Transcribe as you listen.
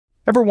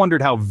Ever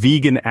wondered how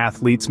vegan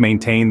athletes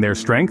maintain their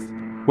strength?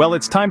 Well,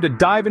 it's time to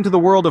dive into the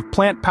world of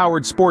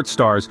plant-powered sports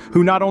stars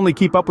who not only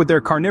keep up with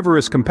their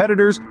carnivorous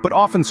competitors, but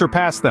often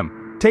surpass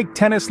them. Take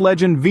tennis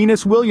legend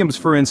Venus Williams,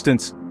 for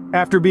instance.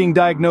 After being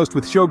diagnosed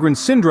with Sjogren's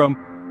syndrome,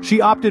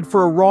 she opted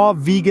for a raw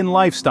vegan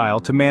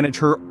lifestyle to manage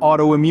her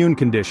autoimmune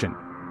condition.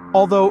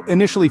 Although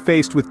initially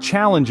faced with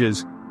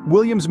challenges,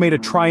 Williams made a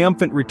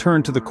triumphant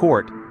return to the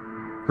court.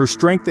 Her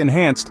strength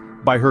enhanced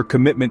by her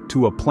commitment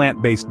to a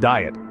plant-based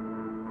diet.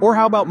 Or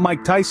how about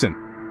Mike Tyson?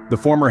 The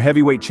former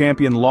heavyweight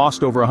champion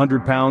lost over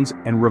 100 pounds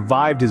and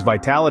revived his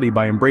vitality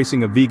by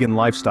embracing a vegan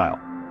lifestyle.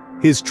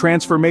 His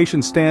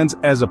transformation stands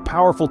as a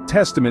powerful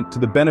testament to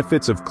the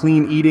benefits of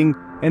clean eating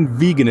and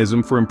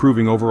veganism for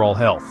improving overall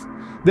health.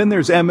 Then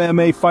there's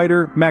MMA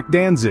fighter Mac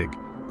Danzig,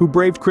 who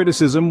braved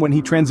criticism when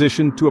he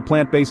transitioned to a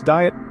plant-based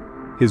diet.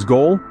 His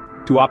goal?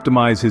 To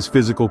optimize his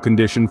physical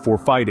condition for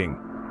fighting.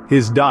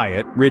 His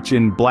diet, rich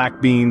in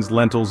black beans,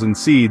 lentils, and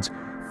seeds,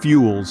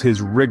 fuels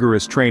his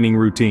rigorous training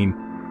routine.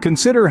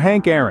 Consider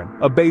Hank Aaron,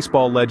 a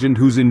baseball legend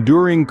whose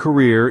enduring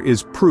career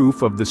is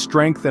proof of the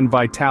strength and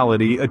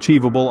vitality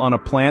achievable on a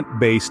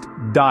plant-based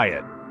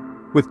diet.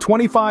 With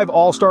 25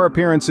 all-star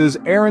appearances,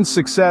 Aaron's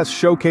success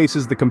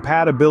showcases the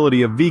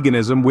compatibility of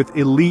veganism with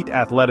elite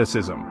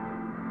athleticism.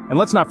 And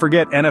let's not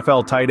forget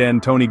NFL tight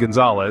end Tony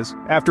Gonzalez.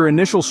 After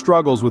initial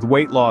struggles with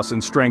weight loss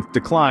and strength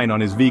decline on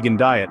his vegan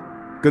diet,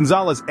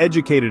 Gonzalez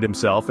educated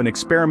himself and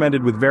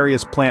experimented with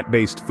various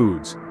plant-based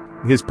foods.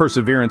 His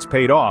perseverance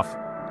paid off,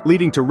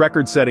 leading to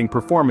record-setting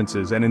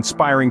performances and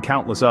inspiring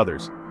countless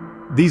others.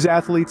 These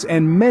athletes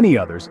and many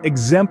others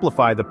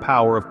exemplify the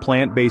power of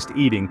plant-based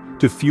eating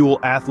to fuel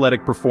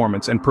athletic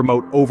performance and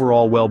promote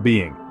overall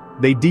well-being.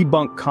 They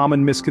debunk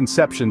common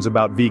misconceptions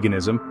about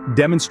veganism,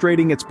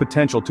 demonstrating its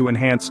potential to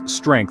enhance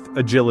strength,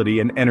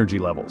 agility, and energy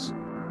levels.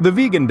 The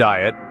vegan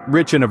diet,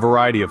 rich in a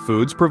variety of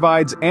foods,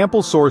 provides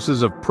ample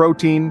sources of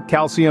protein,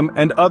 calcium,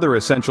 and other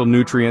essential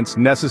nutrients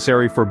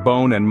necessary for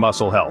bone and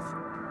muscle health.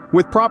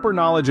 With proper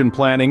knowledge and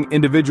planning,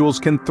 individuals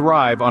can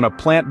thrive on a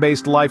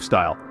plant-based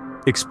lifestyle,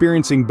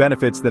 experiencing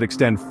benefits that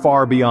extend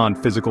far beyond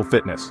physical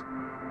fitness.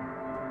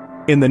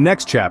 In the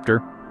next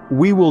chapter,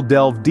 we will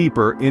delve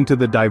deeper into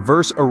the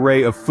diverse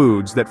array of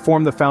foods that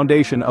form the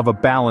foundation of a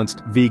balanced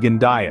vegan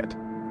diet.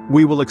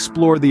 We will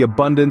explore the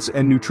abundance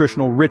and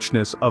nutritional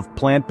richness of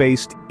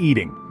plant-based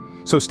eating.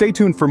 So stay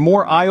tuned for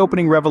more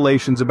eye-opening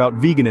revelations about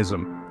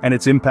veganism and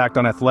its impact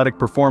on athletic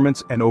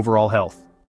performance and overall health.